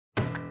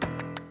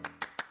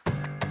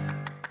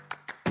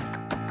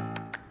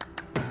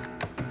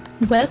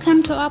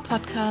Welcome to our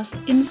podcast,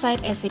 Inside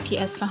SAP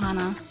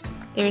S/4HANA.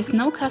 There is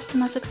no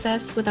customer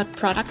success without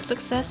product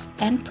success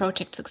and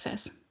project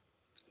success.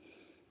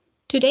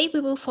 Today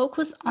we will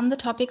focus on the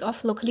topic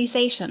of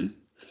localization.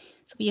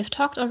 So we have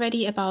talked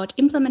already about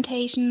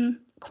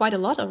implementation, quite a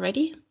lot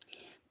already,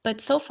 but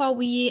so far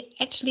we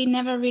actually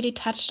never really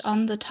touched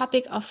on the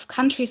topic of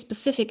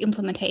country-specific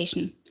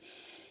implementation.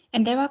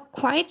 And there are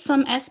quite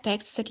some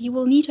aspects that you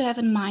will need to have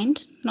in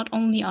mind, not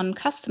only on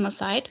customer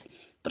side,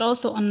 but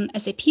also on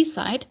SAP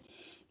side,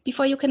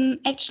 before you can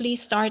actually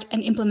start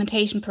an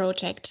implementation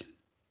project.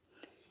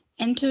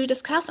 And to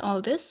discuss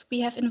all this, we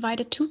have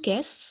invited two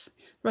guests,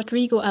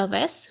 Rodrigo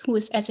Alves, who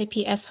is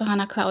SAP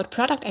S/4HANA Cloud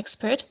Product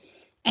Expert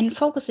and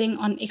focusing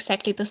on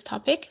exactly this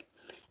topic,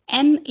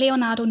 and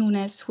Leonardo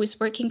Nunes, who is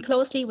working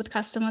closely with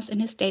customers in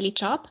his daily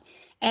job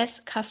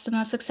as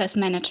Customer Success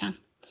Manager.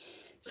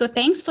 So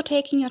thanks for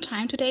taking your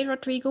time today,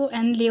 Rodrigo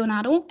and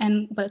Leonardo,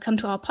 and welcome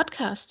to our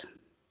podcast.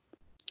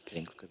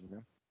 Thanks,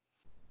 Karina.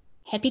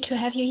 Happy to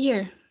have you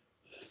here.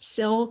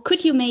 So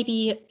could you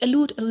maybe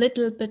allude a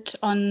little bit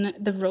on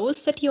the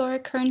roles that you are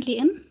currently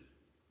in?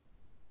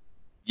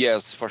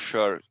 Yes, for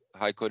sure.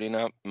 Hi,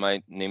 Corina.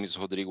 My name is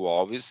Rodrigo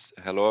Alves.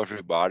 Hello,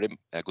 everybody.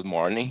 Good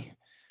morning.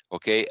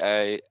 Okay,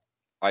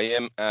 I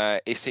am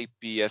a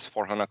SAP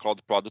S/4HANA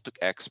Cloud Product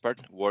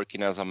Expert,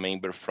 working as a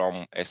member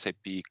from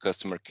SAP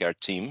Customer Care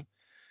team.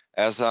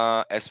 As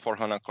a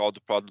S/4HANA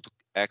Cloud Product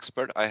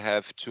Expert, I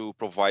have to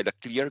provide a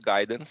clear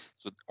guidance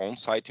to the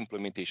on-site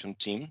implementation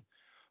team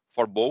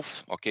for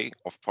both, okay,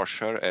 for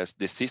sure, as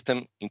the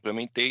system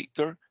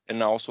implementator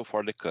and also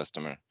for the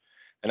customer.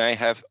 And I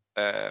have,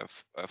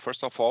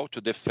 first of all, to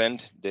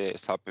defend the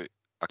SAP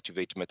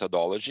Activate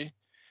methodology,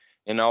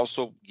 and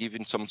also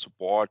giving some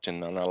support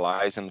and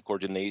analyze and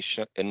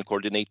coordination and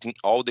coordinating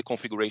all the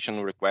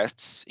configuration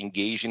requests,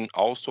 engaging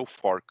also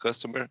for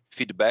customer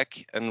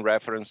feedback and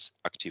reference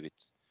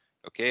activities.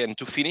 Okay, and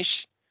to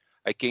finish,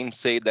 I can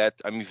say that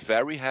I'm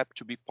very happy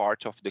to be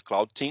part of the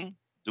cloud team,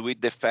 due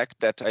to the fact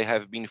that I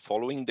have been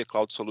following the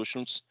cloud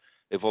solutions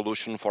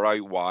evolution for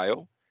a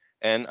while,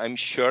 and I'm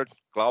sure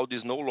cloud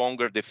is no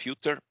longer the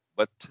future,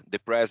 but the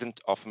present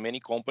of many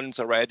companies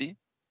already.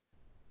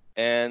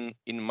 And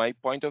in my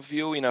point of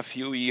view, in a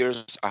few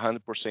years,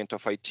 100%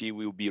 of IT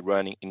will be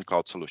running in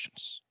cloud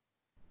solutions.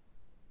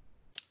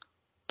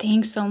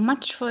 Thanks so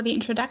much for the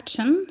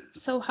introduction.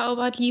 So how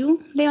about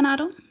you,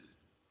 Leonardo?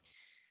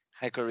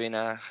 Hi,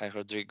 Corina. Hi,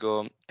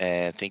 Rodrigo.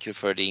 Thank you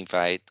for the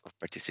invite of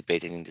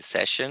participating in this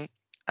session.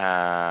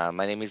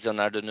 My name is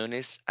Leonardo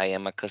Nunes. I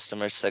am a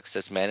Customer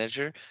Success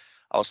Manager,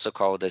 also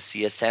called a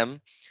CSM,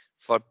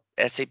 for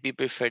SAP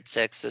Preferred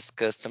Success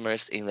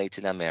customers in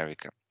Latin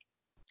America.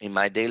 In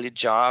my daily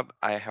job,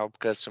 I help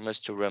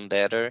customers to run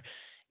better,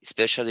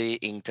 especially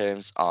in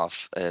terms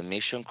of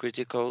mission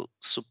critical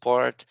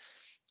support,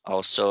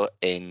 also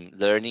in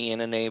learning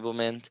and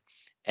enablement,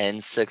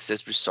 and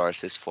success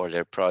resources for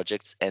their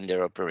projects and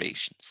their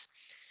operations.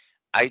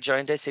 I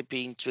joined SAP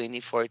in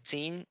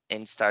 2014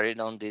 and started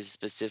on this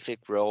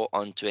specific role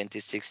on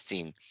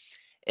 2016.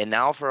 And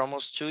now for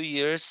almost 2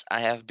 years,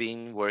 I have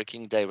been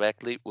working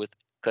directly with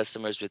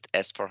customers with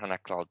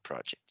S/4HANA Cloud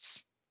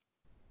projects.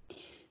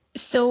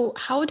 So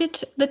how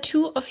did the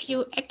two of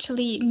you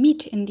actually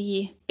meet in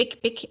the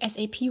big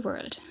SAP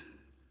world?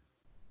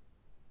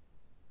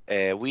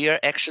 We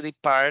are actually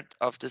part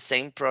of the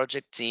same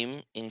project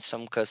team in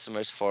some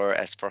customers for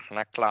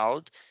S/4HANA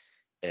Cloud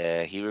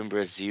here in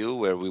Brazil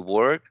where we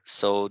work.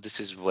 So this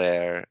is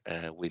where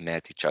we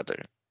met each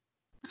other.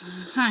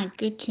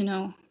 Good to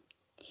know.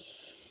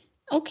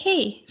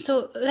 Okay,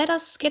 so let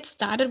us get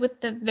started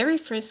with the very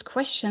first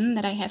question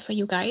that I have for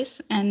you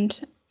guys. And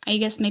I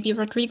guess maybe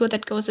Rodrigo,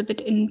 that goes a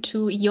bit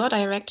into your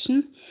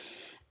direction.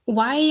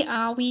 Why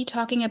are we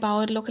talking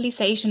about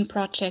localization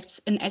projects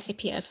in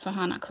SAP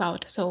S/4HANA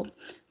Cloud? So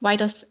why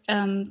does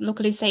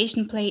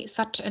localization play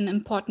such an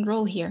important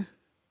role here?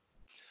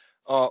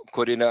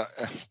 Corina,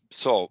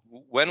 so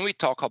when we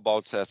talk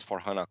about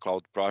S/4HANA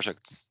Cloud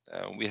projects,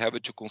 we have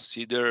to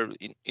consider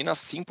in a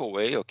simple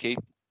way, okay,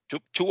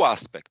 two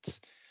aspects: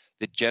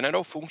 the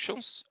general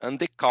functions and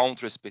the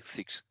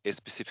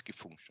country-specific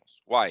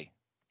functions. Why?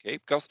 Okay,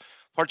 because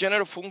for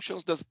general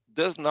functions,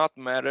 does not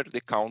matter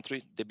the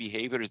country, the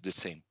behavior is the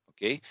same.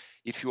 Okay,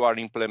 if you are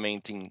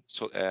implementing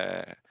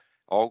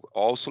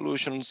all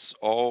solutions,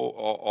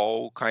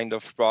 all kind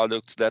of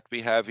products that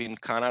we have in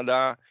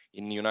Canada,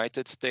 in the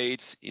United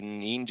States,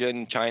 in India,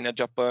 in China,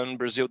 Japan,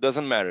 Brazil,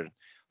 doesn't matter.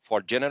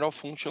 For general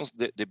functions,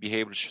 the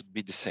behavior should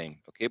be the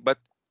same. Okay, but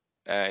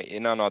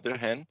in another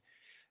hand,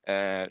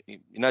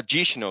 in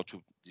additional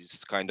to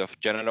this kind of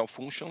general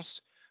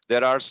functions,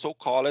 there are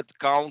so-called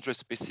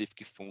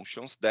country-specific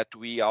functions that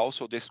we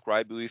also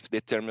describe with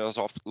the terms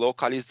of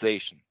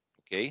localization.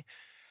 Okay,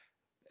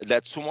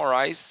 that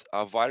summarize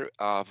a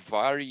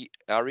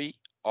variety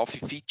of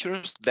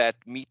features that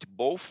meet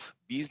both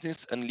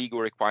business and legal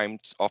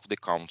requirements of the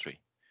country.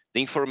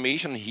 The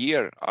information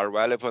here are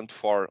relevant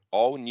for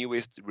all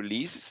newest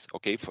releases,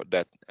 okay, for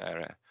that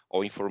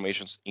all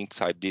information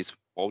inside this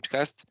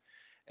podcast.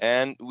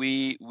 And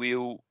we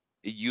will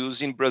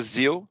using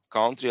Brazil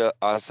country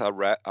as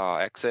a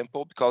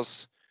example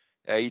because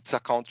it's a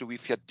country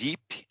with a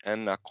deep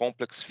and a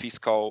complex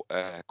fiscal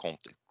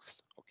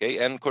context. Okay,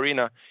 and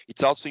Corina,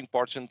 it's also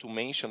important to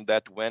mention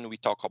that when we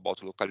talk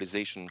about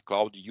localization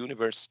cloud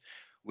universe,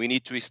 we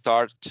need to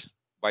start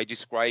by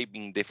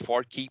describing the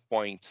 4 key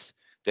points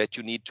that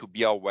you need to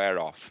be aware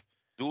of.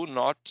 Do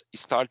not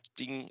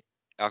starting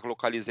a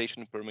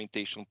localization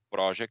implementation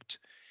project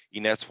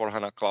in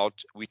S4HANA Cloud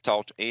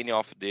without any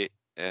of the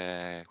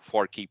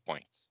 4 key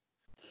points.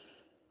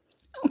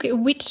 Okay,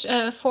 which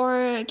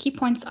 4 key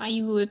points are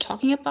you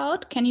talking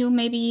about? Can you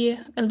maybe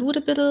allude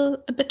a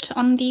bit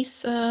on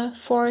these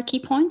 4 key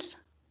points?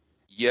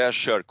 Yeah,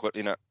 sure,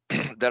 Corina.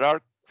 There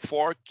are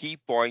 4 key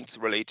points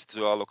related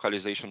to a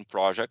localization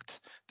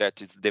project.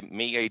 That is the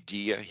main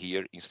idea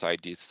here inside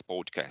this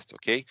podcast,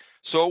 okay?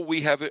 So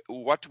we have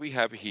what we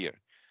have here.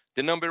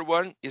 The number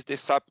 1 is the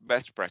SAP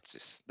best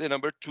practices. The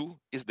number 2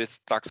 is the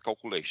tax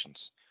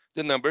calculations.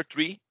 The number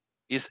 3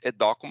 is a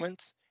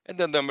documents. And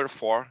the number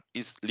 4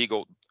 is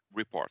legal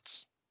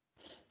reports.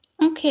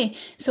 Okay,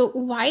 so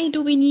why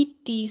do we need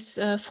these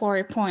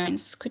 4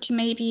 points? Could you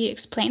maybe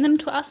explain them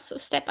to us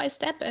step by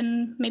step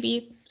and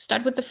maybe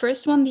start with the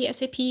first one, the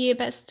SAP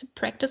best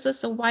practices?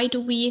 So why do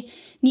we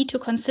need to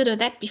consider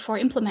that before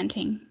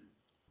implementing?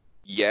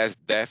 Yes,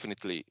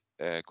 definitely,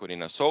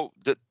 Corina. So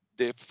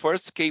the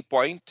first key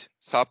point,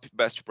 SAP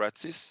best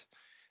practices.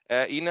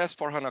 In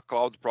S4HANA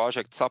Cloud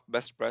project, SAP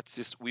best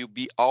practices will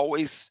be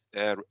always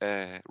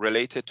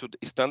related to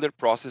the standard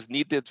process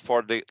needed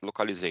for the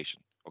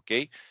localization,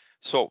 okay?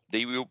 So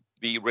they will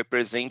be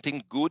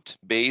representing good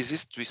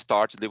basis to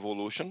start the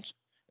evolutions.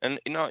 And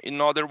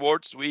in other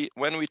words,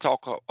 when we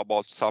talk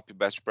about SAP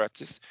best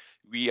practice,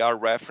 we are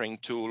referring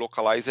to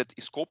localized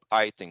scope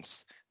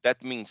items.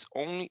 That means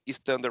only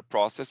standard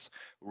process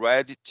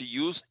ready to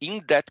use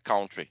in that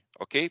country,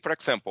 okay? For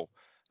example,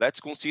 let's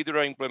consider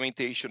an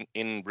implementation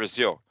in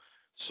Brazil.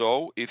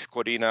 So if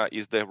Corina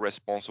is the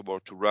responsible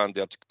to run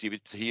the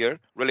activities here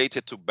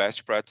related to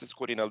best practice,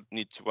 Corina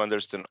needs to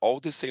understand all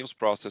the sales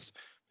process,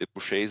 the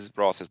purchase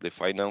process, the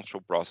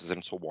financial process,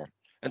 and so on.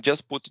 And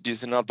just put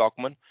this in a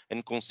document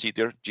and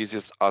consider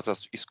this as a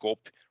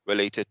scope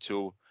related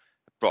to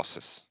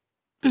process.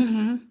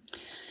 Mm-hmm.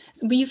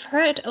 We've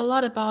heard a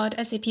lot about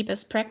SAP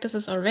best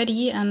practices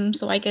already,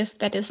 so I guess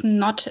that is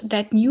not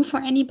that new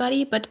for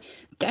anybody, but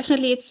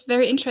definitely it's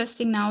very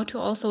interesting now to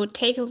also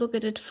take a look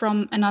at it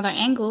from another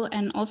angle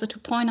and also to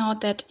point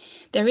out that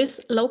there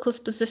is local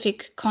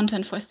specific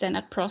content for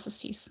standard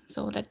processes.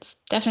 So that's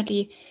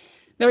definitely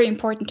very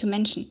important to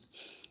mention.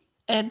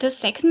 The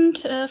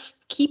second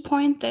key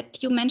point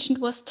that you mentioned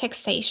was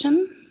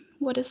taxation.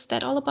 What is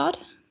that all about?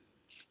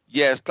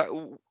 Yes,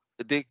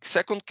 the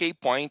second key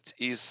point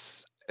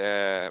is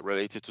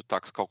related to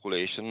tax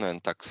calculation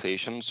and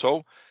taxation.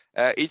 So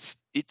it's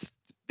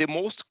the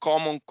most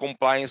common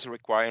compliance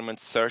requirement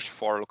search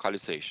for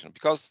localization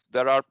because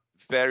there are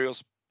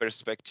various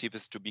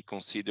perspectives to be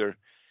considered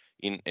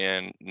in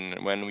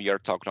when we are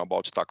talking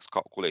about tax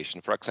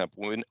calculation. For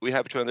example, we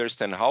have to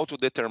understand how to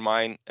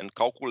determine and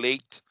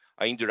calculate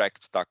an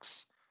indirect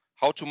tax,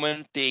 how to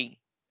maintain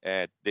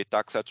the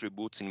tax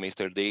attributes in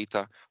master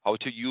data, how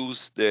to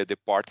use the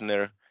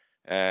partner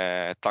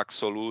tax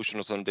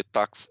solutions and the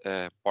tax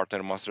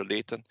partner master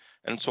data,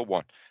 and so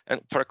on.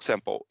 And for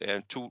example,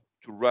 to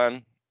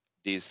run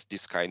this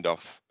kind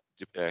of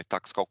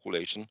tax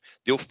calculation,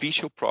 the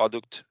official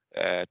product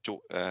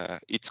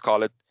it's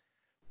called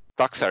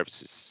tax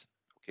services,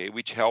 okay,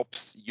 which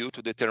helps you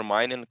to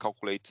determine and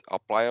calculate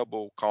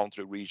applicable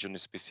country region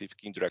specific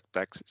indirect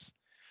taxes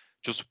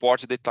to support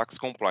the tax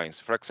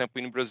compliance. For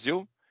example, in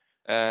Brazil,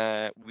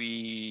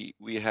 we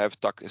have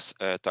tax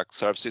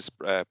services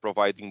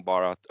providing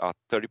by a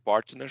third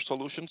partner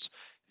solutions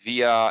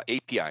via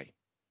API.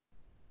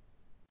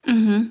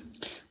 Mm-hmm.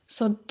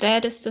 So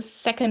that is the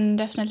second,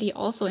 definitely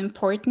also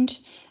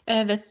important.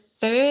 The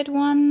third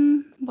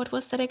one, what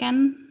was that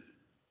again?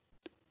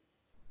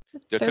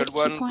 The third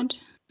one, point?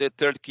 the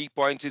third key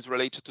point is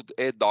related to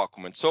the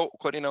document. So,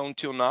 Corina,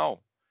 until now,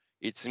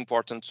 it's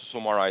important to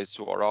summarize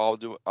to our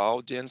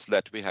audience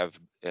that we have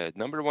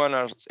number 1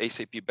 as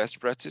SAP best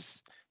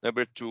practice,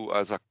 number 2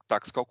 as a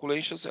tax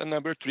calculations, and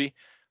number 3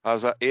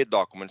 as a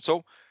document.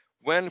 So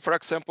when, for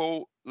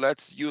example,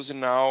 let's use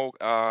now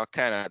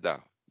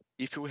Canada.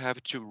 If you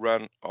have to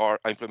run our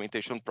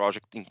implementation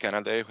project in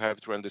Canada, you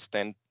have to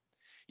understand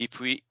if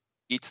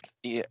it's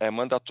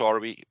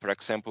mandatory, for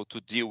example,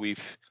 to deal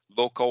with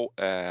local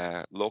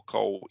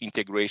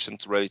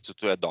integrations related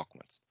to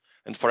documents.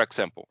 And for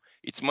example,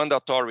 it's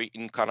mandatory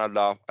in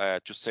Canada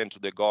to send to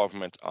the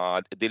government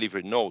a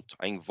delivery note,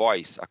 an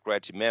invoice, a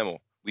credit memo.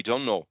 We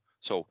don't know.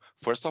 So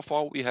first of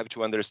all, we have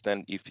to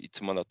understand if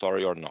it's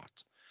mandatory or not.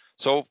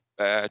 So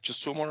to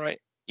summarize,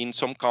 in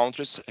some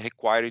countries,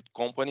 required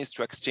companies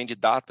to exchange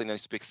data in a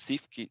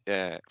specific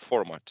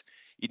format.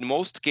 In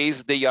most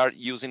cases, they are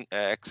using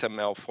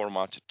XML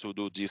format to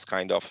do this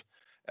kind of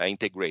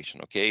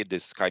integration, okay?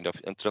 This kind of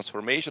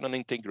transformation and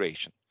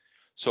integration.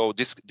 So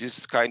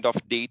this kind of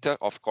data,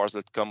 of course,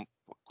 that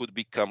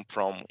could come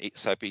from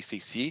SAP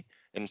ECC,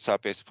 and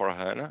SAP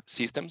S/4HANA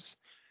systems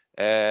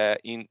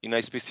in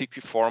a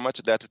specific format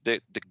that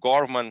the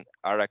government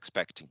are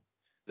expecting.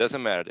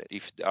 Doesn't matter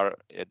if they are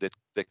the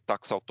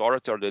tax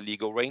authority or the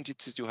legal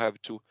entities, you have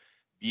to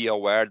be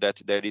aware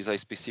that there is a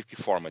specific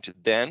format.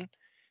 Then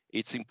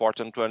it's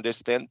important to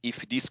understand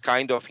if this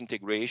kind of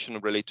integration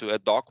related to a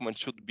document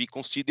should be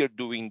considered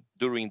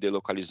during the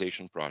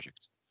localization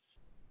project.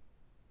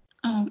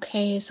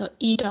 Okay, so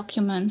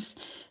e-documents.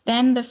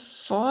 Then the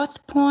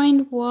fourth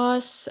point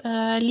was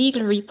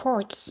legal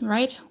reports,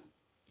 right?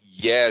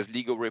 Yes,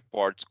 legal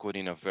reports,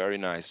 Corina, very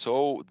nice.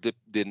 So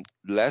the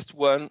last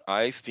one,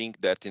 I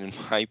think that in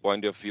my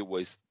point of view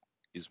is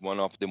one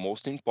of the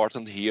most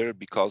important here,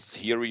 because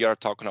here we are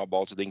talking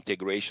about the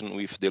integration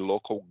with the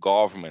local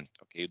government.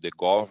 Okay, the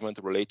government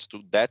relates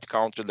to that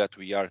country that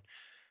we are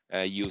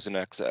using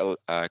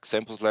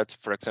examples. Let's,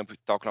 for example,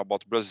 talking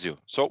about Brazil.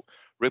 So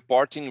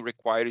reporting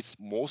requires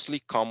mostly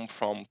come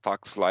from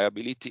tax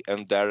liability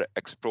and their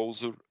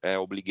exposure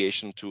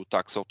obligation to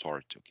tax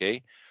authority.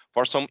 Okay,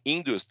 for some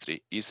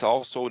industry, it's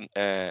also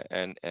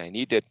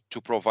needed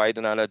to provide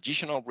an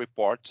additional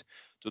report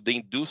to the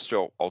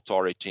industrial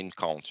authority in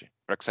country.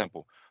 For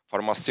example,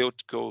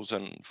 pharmaceuticals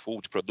and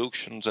food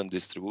productions and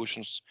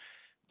distributions,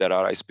 there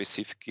are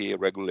specific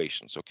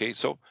regulations. Okay,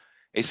 so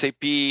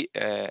SAP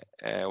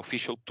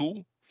official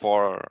tool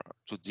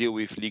to deal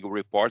with legal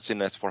reports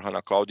in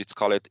S/4HANA Cloud, it's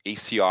called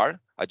ACR,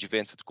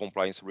 Advanced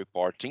Compliance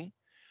Reporting.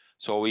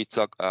 So it's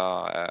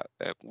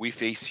with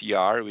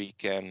ACR,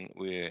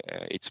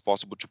 it's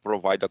possible to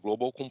provide a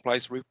global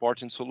compliance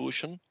reporting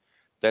solution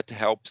that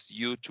helps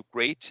you to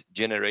create,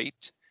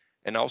 generate,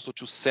 and also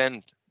to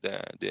send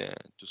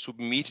to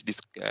submit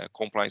these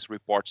compliance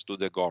reports to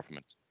the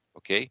government.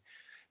 Okay,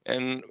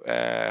 and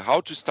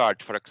how to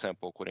start, for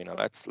example, Corina,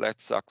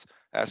 let's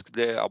ask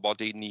about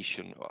the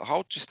initial,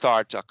 how to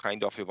start a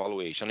kind of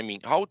evaluation. I mean,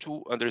 how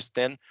to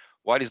understand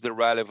what is the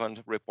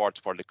relevant report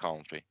for the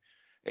country.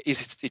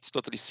 It's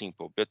totally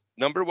simple, but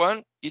number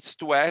one, it's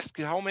to ask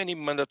how many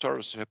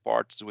mandatory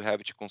reports we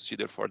have to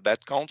consider for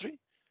that country,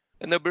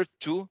 and number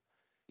two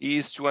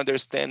is to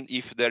understand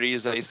if there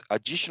is an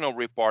additional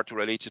report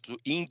related to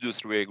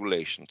industry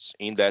regulations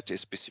in that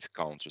specific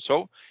country.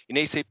 So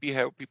in SAP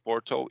Help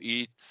Portal,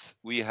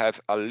 we have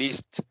a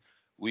list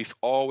with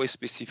all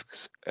specific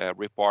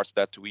reports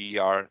that we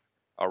are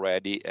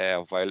already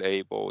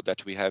available,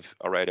 that we have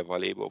already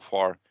available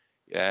for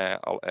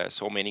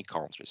so many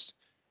countries.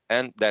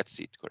 And that's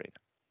it, Corina.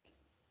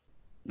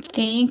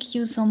 Thank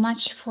you so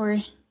much for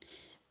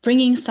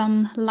bringing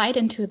some light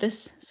into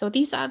this. So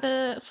these are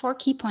the 4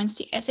 key points: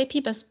 the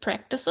SAP best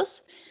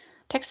practices,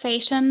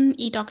 taxation,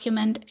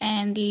 e-document,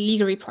 and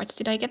legal reports.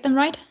 Did I get them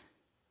right?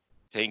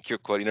 Thank you,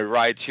 Corina.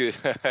 Right, you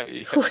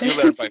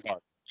learn by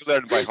heart. You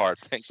learn by heart.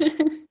 Thank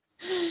you.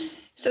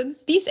 So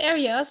these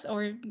areas,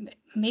 or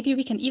maybe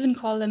we can even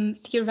call them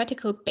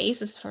theoretical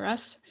bases for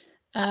us,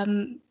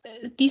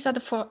 these are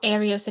the 4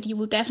 areas that you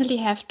will definitely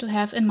have to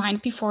have in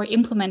mind before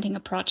implementing a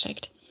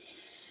project.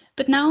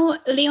 But now,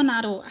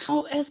 Leonardo,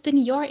 how has been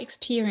your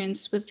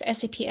experience with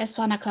SAP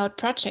S/4HANA Cloud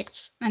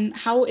projects, and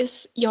how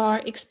is your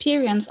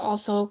experience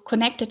also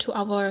connected to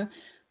our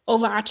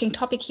overarching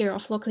topic here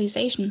of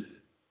localization?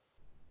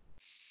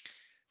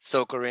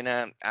 So,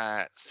 Corina,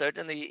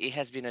 certainly it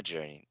has been a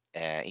journey.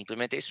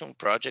 Implementation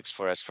projects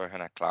for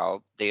S/4HANA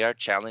Cloud, they are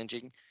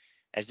challenging,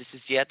 as this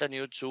is yet a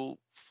new tool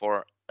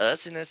for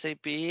us in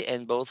SAP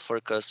and both for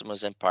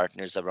customers and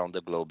partners around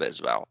the globe as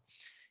well.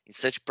 In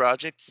such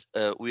projects,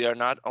 we are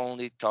not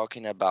only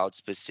talking about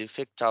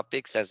specific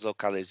topics as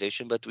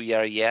localization, but we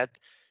are yet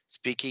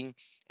speaking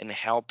and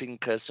helping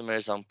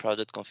customers on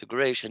product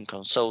configuration,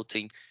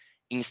 consulting,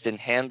 instant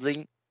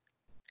handling,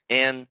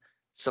 and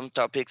some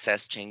topics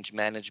as change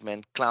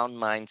management, cloud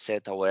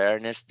mindset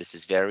awareness. This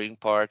is very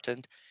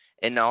important.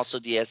 And also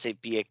the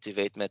SAP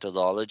Activate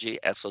methodology.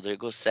 As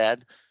Rodrigo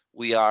said,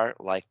 we are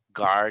like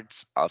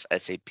guards of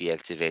SAP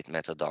Activate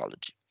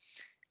methodology.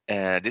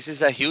 This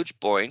is a huge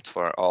point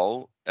for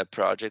all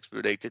projects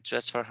related to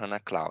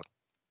S/4HANA Cloud.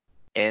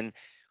 And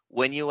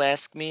when you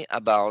ask me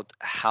about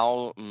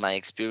how my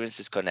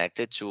experience is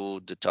connected to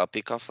the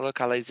topic of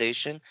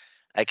localization,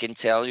 I can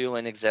tell you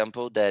an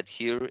example that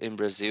here in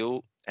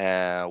Brazil,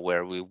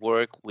 where we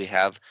work, we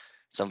have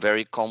some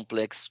very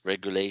complex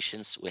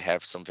regulations. We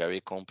have some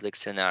very complex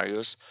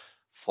scenarios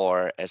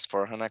for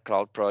S/4HANA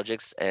Cloud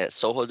projects.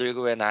 So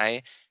Rodrigo and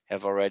I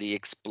have already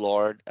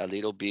explored a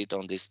little bit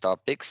on these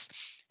topics.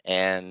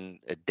 And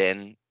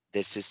then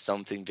this is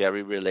something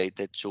very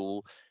related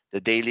to the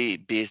daily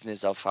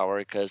business of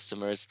our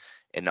customers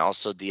and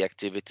also the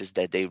activities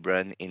that they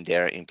run in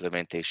their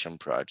implementation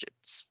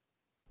projects.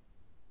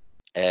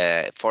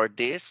 For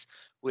this,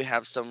 we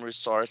have some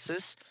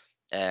resources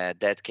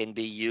that can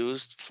be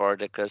used for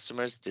the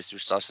customers. These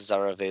resources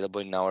are available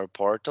in our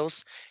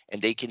portals,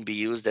 and they can be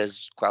used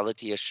as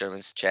quality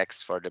assurance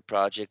checks for the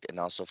project and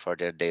also for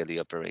their daily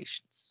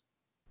operations.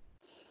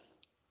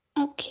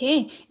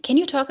 Okay, can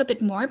you talk a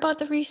bit more about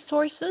the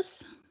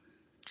resources?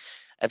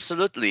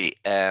 Absolutely.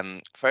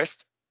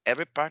 First,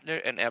 every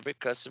partner and every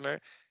customer,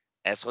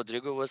 as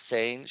Rodrigo was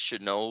saying,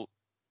 should know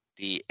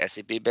the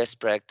SAP best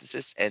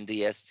practices, and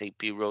the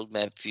SAP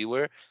roadmap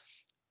viewer,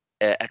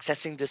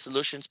 accessing the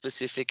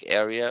solution-specific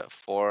area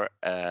for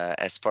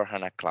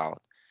S/4HANA Cloud.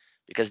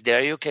 Because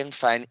there you can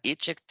find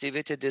each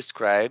activity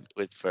described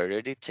with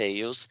further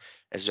details,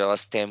 as well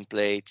as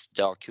templates,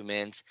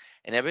 documents,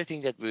 and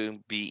everything that will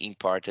be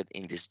imparted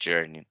in this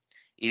journey.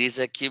 It is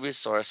a key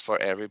resource for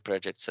every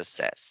project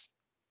success.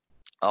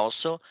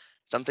 Also,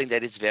 something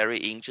that is very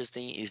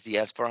interesting is the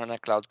S/4HANA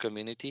Cloud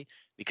community,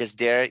 because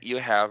there you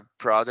have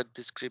product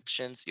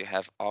descriptions, you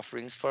have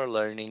offerings for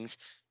learnings,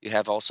 you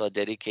have also a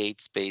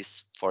dedicated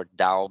space for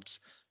doubts,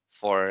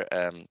 for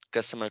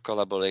customer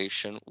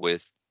collaboration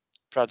with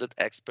product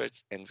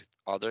experts and with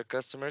other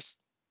customers,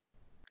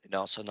 and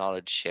also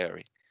knowledge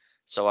sharing.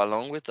 So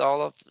along with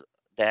all of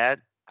that,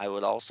 I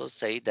would also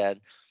say that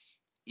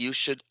you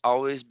should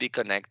always be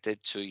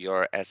connected to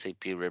your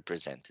SAP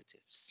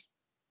representatives.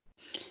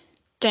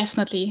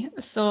 Definitely.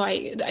 So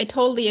I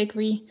totally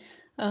agree.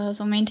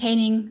 So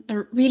maintaining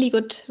a really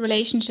good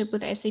relationship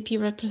with SAP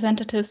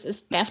representatives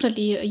is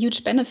definitely a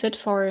huge benefit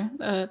for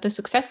the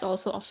success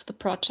also of the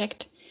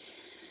project.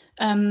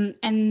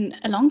 And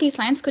along these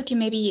lines, could you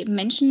maybe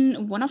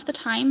mention one of the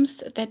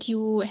times that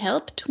you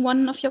helped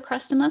one of your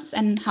customers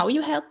and how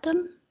you helped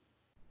them?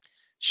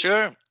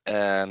 Sure.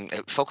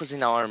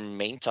 Focusing on our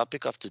main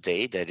topic of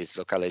today, that is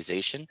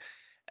localization,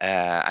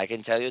 I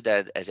can tell you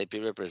that SAP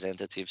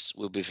representatives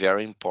will be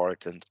very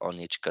important on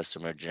each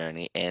customer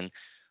journey. And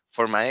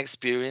for my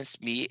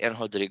experience, me and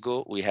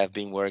Rodrigo, we have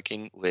been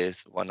working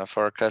with one of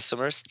our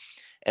customers,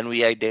 and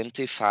we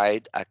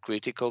identified a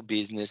critical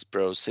business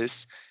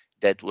process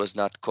that was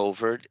not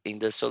covered in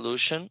the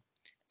solution.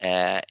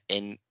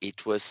 And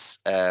it was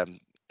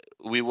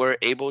we were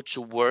able to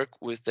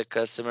work with the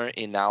customer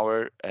in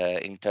our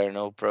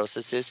internal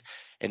processes,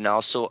 and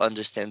also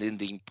understanding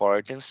the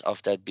importance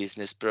of that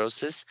business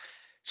process.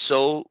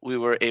 So we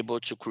were able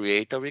to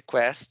create a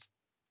request.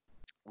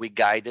 We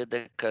guided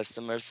the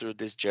customer through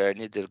this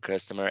journey, the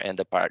customer and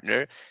the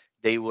partner.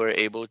 They were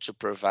able to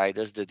provide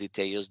us the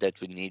details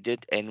that we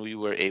needed, and we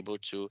were able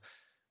to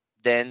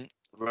then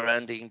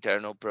run the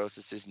internal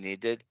processes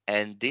needed.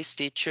 And this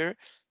feature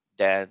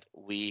that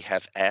we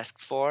have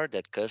asked for,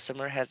 that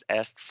customer has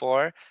asked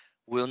for,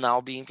 will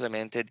now be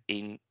implemented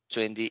in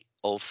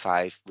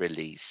 2005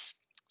 release.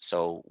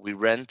 So we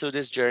ran through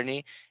this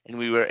journey, and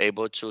we were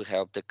able to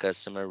help the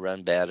customer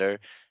run better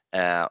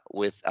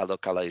with a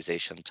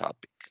localization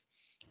topic.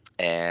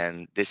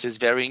 And this is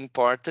very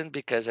important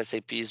because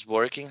SAP is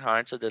working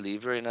hard to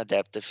deliver and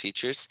adapt the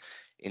features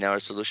in our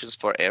solutions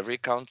for every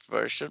account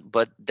version,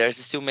 but there's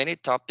still many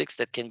topics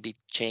that can be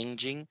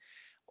changing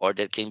or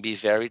that can be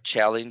very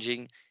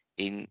challenging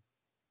in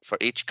for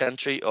each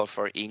country or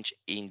for each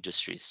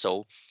industry.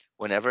 So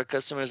whenever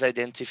customers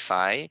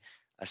identify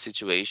a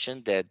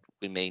situation that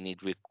we may need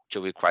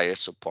to require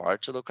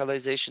support to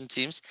localization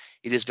teams,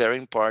 it is very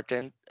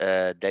important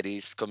that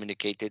is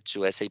communicated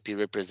to SAP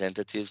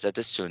representatives at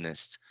the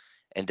soonest,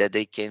 and that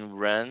they can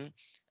run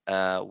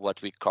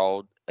what we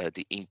call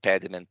the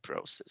impediment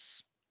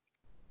process.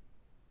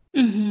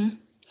 Mm-hmm.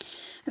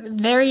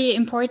 Very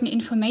important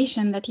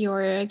information that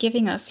you're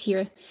giving us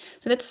here.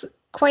 So that's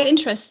quite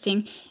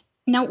interesting.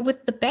 Now,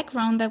 with the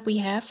background that we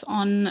have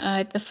on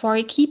the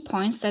 4 key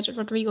points that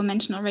Rodrigo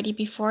mentioned already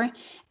before,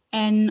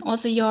 and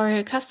also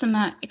your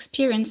customer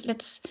experience,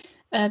 let's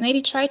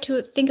maybe try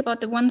to think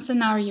about the one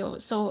scenario.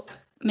 So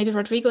maybe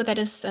Rodrigo, that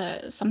is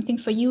something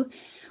for you.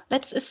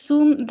 Let's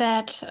assume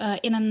that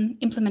in an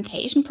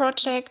implementation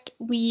project,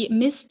 we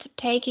missed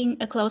taking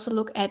a closer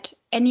look at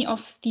any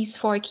of these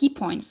 4 key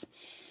points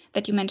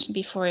that you mentioned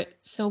before.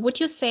 So would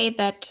you say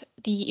that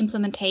the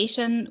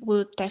implementation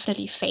will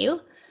definitely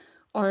fail,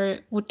 or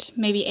would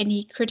maybe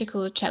any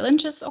critical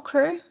challenges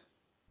occur?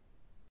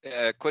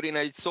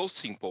 Corina, it's so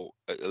simple.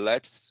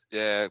 Let's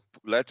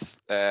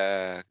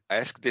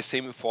ask the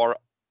same for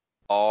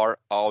our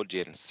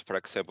audience. For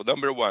example,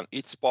 number one,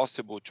 it's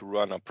possible to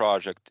run a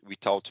project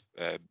without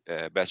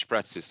best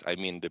practices. I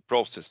mean, the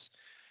process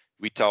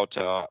without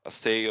a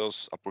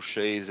sales, a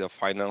purchase, a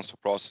financial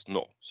process.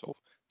 No. So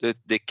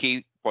the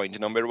key point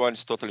number one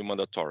is totally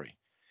mandatory.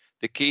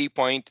 The key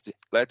point,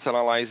 let's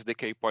analyze the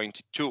key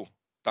point two,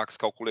 tax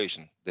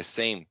calculation, the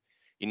same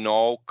in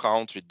all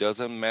country,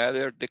 doesn't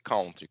matter the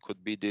country,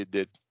 could be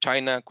the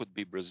China, could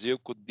be Brazil,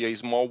 could be a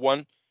small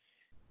one.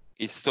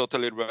 It's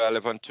totally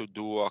relevant to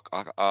do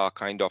a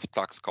kind of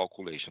tax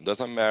calculation.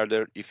 Doesn't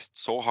matter if it's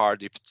so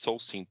hard, if it's so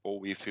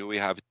simple, if we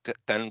have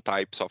 10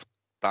 types of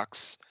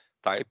tax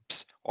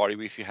types, or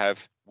if you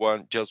have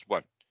just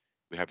one,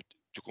 we have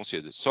to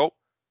consider. So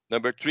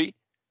number three,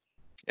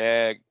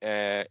 a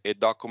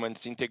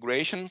documents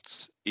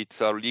integrations,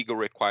 it's a legal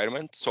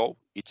requirement, so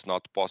it's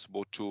not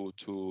possible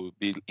to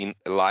be in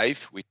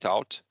live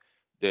without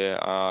the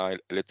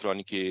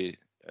electronic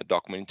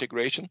document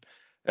integration.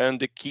 And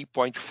the key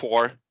point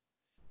four,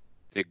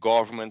 the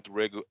government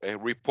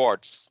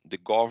reports. The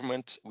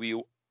government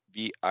will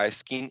be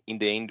asking in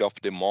the end of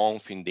the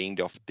month, in the end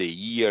of the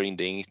year, in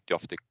the end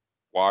of the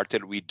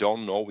quarter. We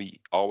don't know.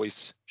 We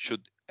always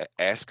should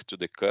ask to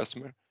the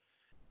customer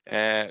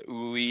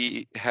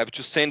we have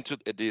to send to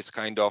this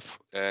kind of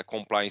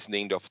compliance at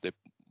the end of the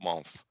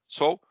month.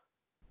 So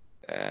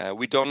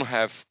we don't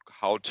have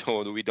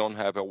we don't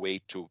have a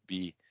way to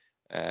be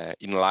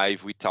in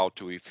live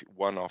without with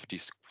one of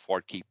these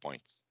 4 key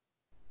points.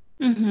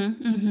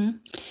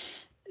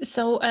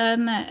 So,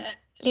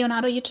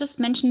 Leonardo, you just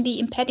mentioned the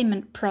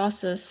impediment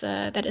process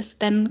that is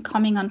then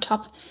coming on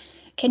top.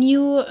 Can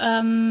you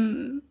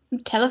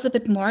tell us a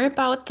bit more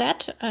about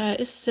that?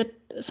 Is it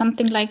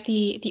something like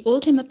the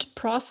ultimate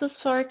process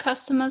for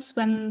customers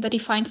when the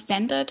defined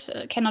standard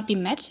cannot be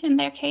met in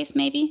their case,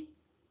 maybe?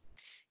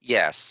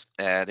 Yes,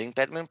 the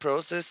impediment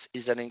process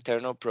is an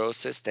internal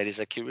process that is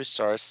a key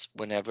resource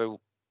whenever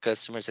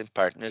customers and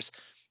partners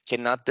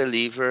cannot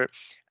deliver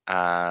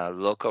a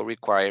local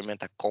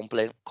requirement, a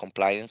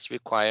compliance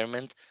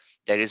requirement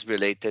that is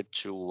related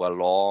to a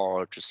law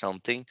or to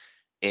something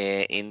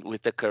in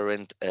with the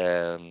current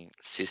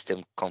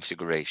system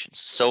configurations.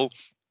 So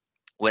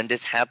when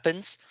this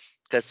happens,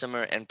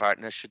 customer and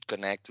partner should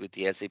connect with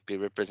the SAP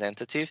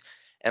representative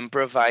and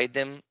provide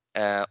them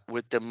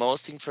with the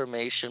most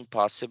information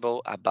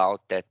possible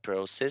about that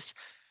process.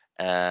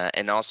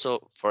 And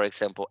also, for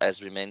example,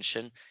 as we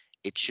mentioned,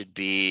 it should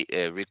be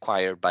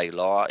required by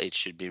law, it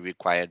should be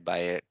required by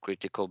a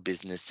critical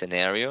business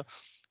scenario.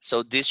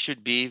 So this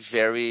should be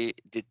very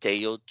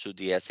detailed to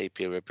the SAP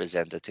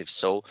representative.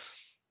 So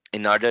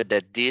in order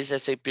that this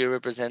SAP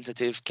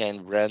representative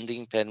can run the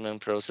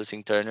impediment process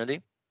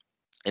internally,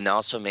 and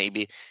also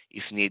maybe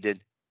if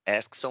needed,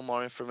 ask some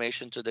more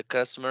information to the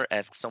customer,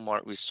 ask some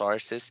more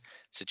resources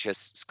such as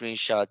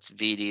screenshots,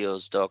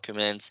 videos,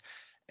 documents,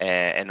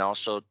 and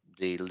also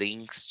the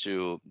links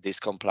to these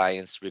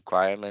compliance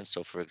requirements.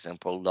 So for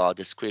example, law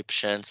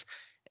descriptions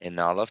and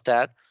all of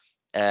that.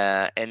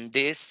 And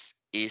this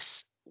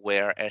is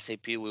where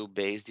SAP will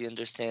base the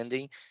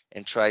understanding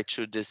and try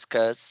to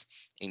discuss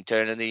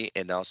internally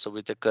and also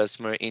with the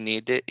customer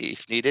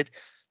if needed,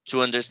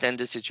 to understand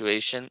the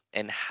situation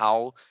and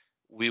how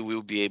we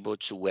will be able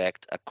to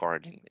act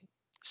accordingly.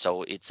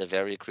 So it's a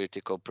very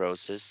critical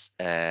process,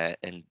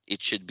 and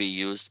it should be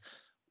used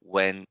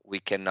when we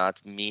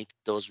cannot meet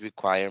those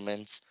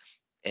requirements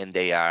and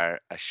they are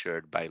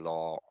assured by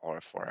law or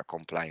for a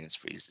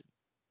compliance reason.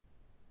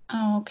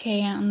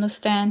 Okay, I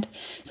understand.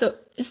 So,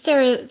 is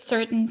there a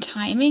certain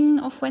timing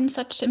of when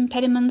such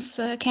impediments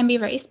can be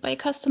raised by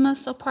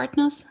customers or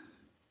partners?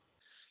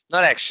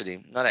 Not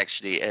actually, not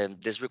actually.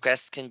 This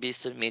request can be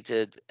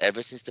submitted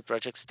ever since the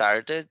project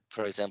started.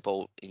 For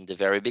example, in the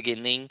very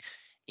beginning,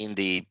 in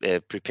the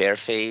prepare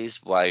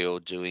phase, while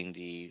doing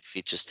the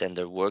feature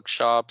standard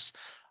workshops,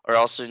 or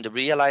also in the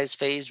realize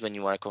phase when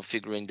you are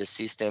configuring the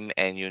system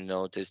and you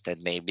notice that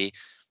maybe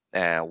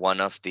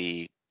one of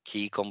the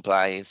key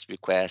compliance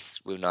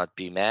requests will not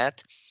be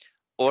met,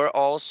 or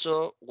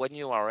also when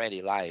you are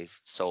already live.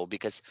 So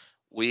because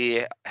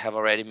we have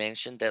already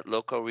mentioned that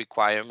local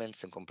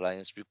requirements and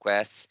compliance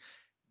requests,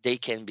 they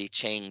can be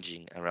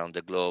changing around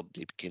the globe.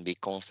 They can be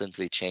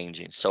constantly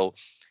changing. So,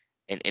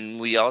 and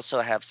we also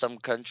have some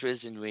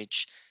countries in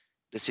which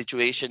the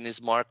situation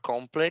is more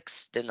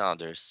complex than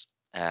others.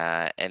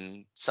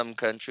 And some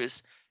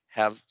countries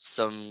have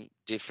some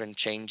different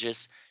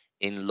changes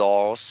in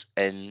laws.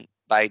 And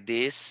by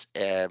this,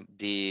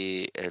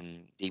 the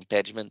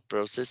impediment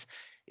process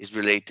is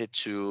related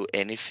to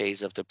any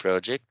phase of the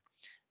project.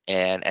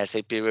 And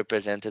SAP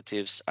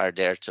representatives are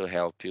there to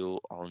help you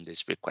on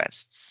these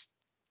requests.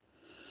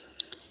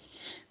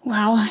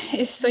 Wow,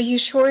 so you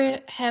sure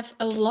have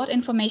a lot of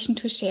information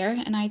to share,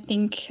 and I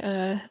think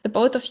the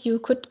both of you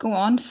could go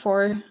on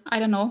for, I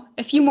don't know,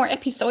 a few more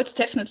episodes,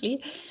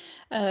 definitely.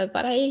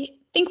 But I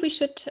think we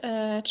should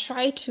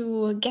try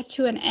to get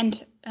to an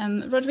end.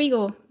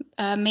 Rodrigo,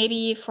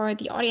 maybe for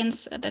the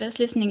audience that is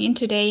listening in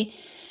today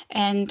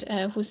and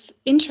who's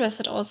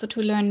interested also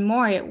to learn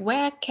more,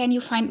 where can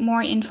you find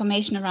more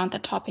information around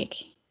that topic?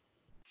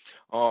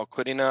 Oh,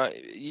 Corina,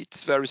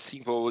 it's very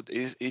simple.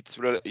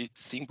 It's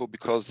simple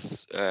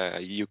because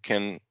you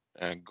can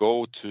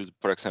go to,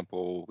 for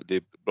example,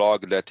 the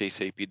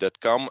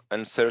blog.sap.com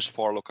and search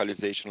for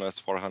localization as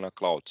for HANA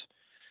Cloud.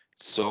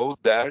 So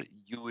there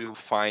you will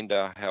find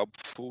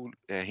helpful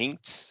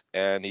hints,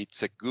 and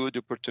it's a good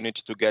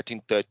opportunity to get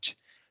in touch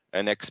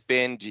and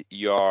expand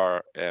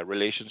your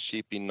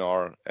relationship in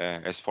our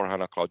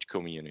S4HANA Cloud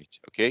community,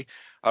 okay?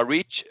 A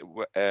rich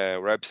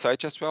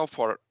website as well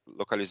for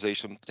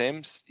localization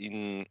themes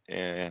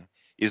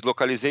is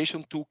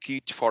Localization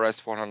Toolkit for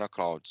S4HANA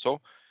Cloud. So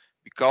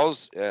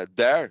because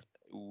there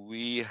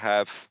we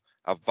have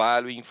a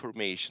value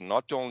information,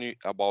 not only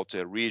about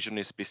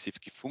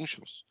region-specific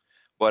functions,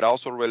 but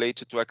also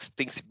related to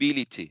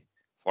extensibility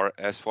for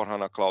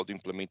S4HANA Cloud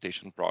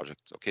implementation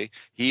projects, okay?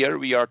 Here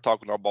we are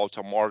talking about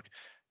a more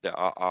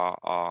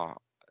a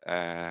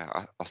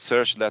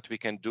search that we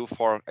can do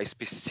for a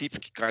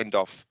specific kind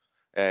of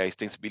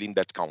extensibility in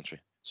that country.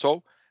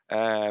 So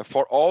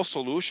for all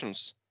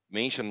solutions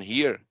mentioned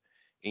here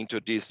into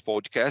this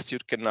podcast, you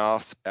can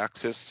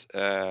access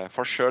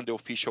for sure the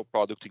official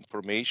product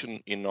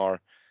information in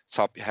our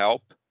SAP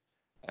Help.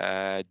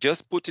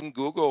 Just put in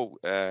Google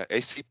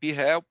SAP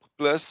Help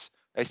plus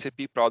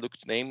SAP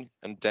product name,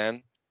 and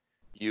then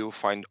you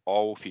find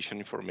all official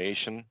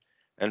information.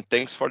 And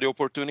thanks for the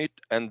opportunity,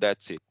 and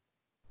that's it.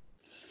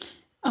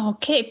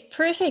 Okay,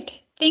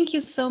 perfect. Thank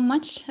you so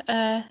much.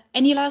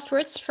 Any last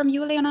words from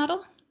you,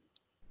 Leonardo?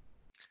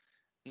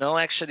 No,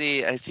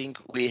 actually, I think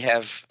we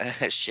have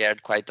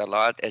shared quite a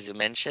lot. As you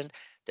mentioned,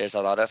 there's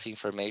a lot of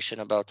information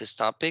about this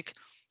topic.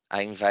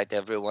 I invite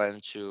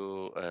everyone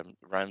to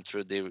run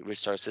through the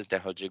resources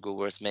that Rodrigo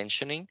was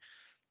mentioning.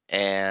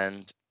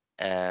 And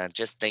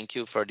just thank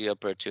you for the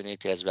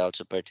opportunity as well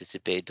to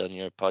participate on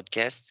your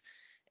podcast.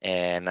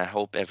 And I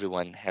hope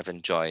everyone have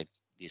enjoyed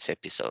this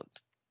episode.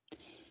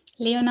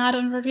 Leonardo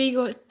and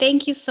Rodrigo,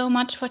 thank you so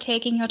much for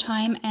taking your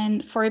time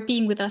and for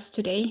being with us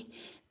today.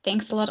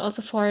 Thanks a lot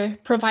also for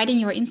providing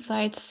your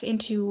insights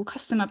into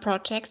customer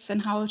projects and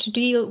how to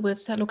deal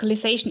with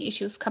localization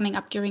issues coming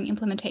up during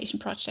implementation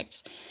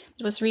projects.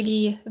 It was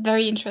really a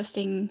very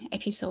interesting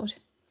episode.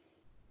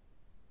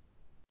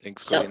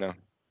 Thanks, So, Corina.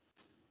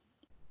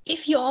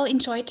 if you all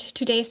enjoyed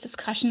today's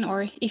discussion,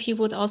 or if you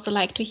would also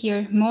like to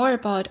hear more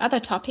about other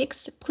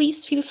topics,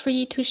 please feel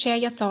free to share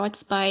your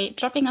thoughts by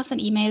dropping us an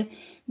email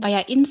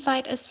via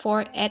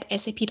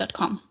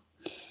insiders4@sap.com.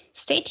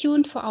 Stay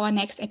tuned for our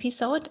next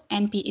episode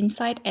and be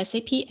inside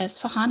SAP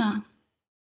S4HANA.